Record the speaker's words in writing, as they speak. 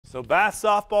So Bass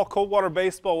softball, Coldwater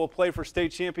baseball will play for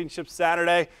state championship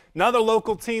Saturday. Another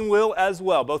local team will as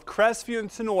well. Both Crestview and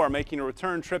Tinora making a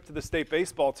return trip to the state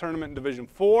baseball tournament in Division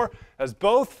 4 as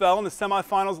both fell in the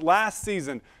semifinals last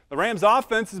season. The Rams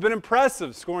offense has been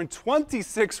impressive, scoring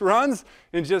 26 runs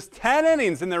in just 10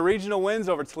 innings in their regional wins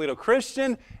over Toledo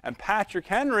Christian and Patrick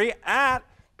Henry at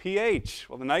PH.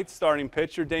 Well, the Knights starting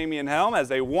pitcher Damian Helm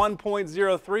has a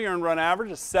 1.03 earned run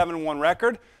average, a 7-1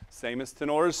 record, same as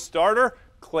Tenora's starter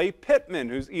Clay Pittman,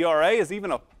 whose ERA is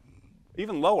even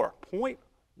lower,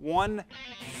 0.16.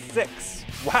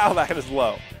 Wow, that is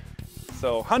low.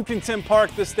 So Huntington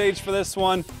Park this stage for this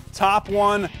one. Top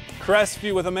one,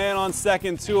 Crestview with a man on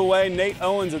second, 2 away. Nate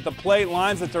Owens at the plate,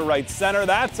 lines it to right center.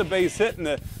 That's a base hit in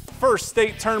the first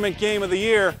state tournament game of the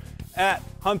year at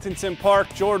Huntington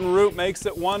Park. Jordan Root makes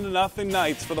it 1-0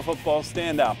 Knights for the football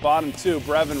standout. Bottom 2,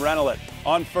 Brevin Renelet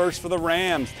on first for the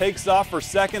Rams. Takes off for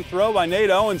second, throw by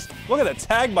Nate Owens. Look at the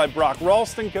tag by Brock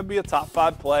Ralston. Could be a top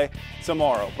 5 play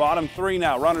tomorrow. Bottom 3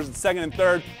 now, runners at second and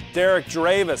third. Derek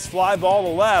Dravis, fly ball to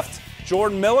left.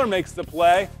 Jordan Miller makes the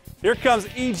play. Here comes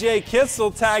E.J.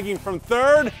 Kissel tagging from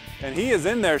third, and he is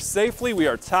in there safely. We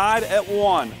are tied at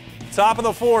 1. Top of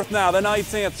the 4th now, the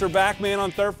Knights answer back, man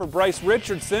on third for Bryce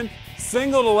Richardson.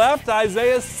 Single to left,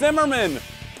 Isaiah Simmerman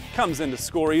comes in to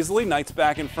score easily. Knights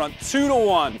back in front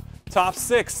 2-1. Top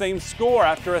 6, same score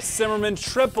after a Simmerman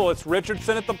triple. It's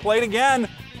Richardson at the plate again.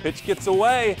 Pitch gets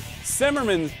away.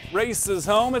 Simmerman races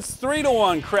home. It's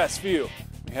 3-1 Crestview.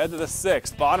 We head to the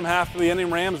 6th. Bottom half of the inning,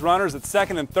 Rams runners at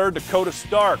second and third. Dakota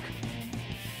Stark.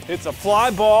 It's a fly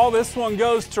ball. This one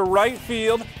goes to right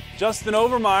field. Justin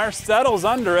Overmeyer settles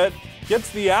under it, gets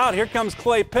the out. Here comes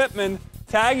Clay Pittman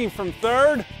tagging from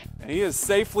third, and he is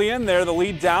safely in there. The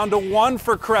lead down to 1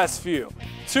 for Crestview.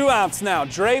 2 outs now.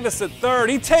 Dravis at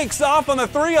third. He takes off on the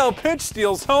 3-0 pitch,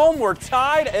 steals home. We're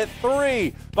tied at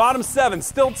 3. Bottom 7,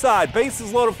 still tied.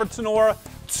 Bases loaded for Tinora.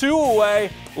 2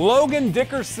 away. Logan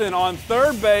Dickerson on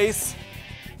third base.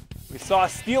 We saw a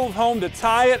steal of home to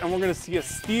tie it, and we're going to see a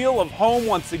steal of home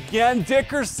once again.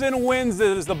 Dickerson wins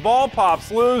it as the ball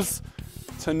pops loose.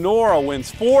 Tinora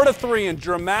wins 4-3 in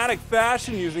dramatic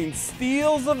fashion, using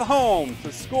steals of home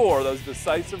to score those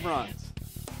decisive runs.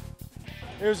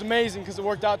 It was amazing because it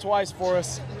worked out twice for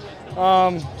us,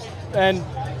 and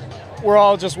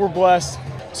we're blessed.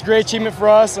 It's a great achievement for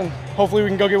us, and hopefully we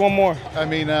can go get one more. I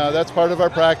mean, that's part of our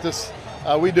practice.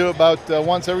 We do it about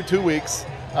once every 2 weeks.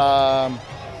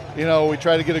 You know, we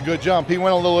try to get a good jump. He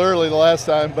went a little early the last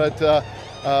time, but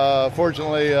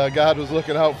fortunately, God was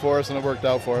looking out for us, and it worked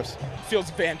out for us. It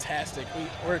feels fantastic.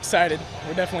 We're excited.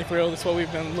 We're definitely thrilled. It's what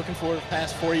we've been looking for the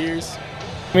past 4 years.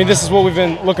 I mean, this is what we've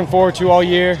been looking forward to all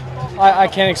year. I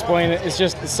can't explain it. It's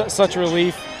just such a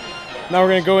relief. Now we're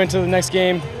going to go into the next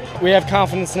game. We have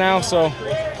confidence now, so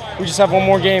we just have one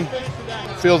more game.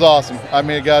 Feels awesome. I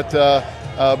mean, it got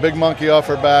a big monkey off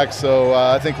our back, so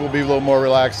I think we'll be a little more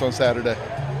relaxed on Saturday.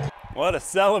 What a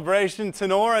celebration.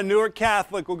 Tinora and Newark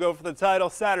Catholic will go for the title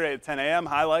Saturday at 10 a.m.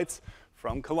 Highlights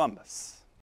from Columbus.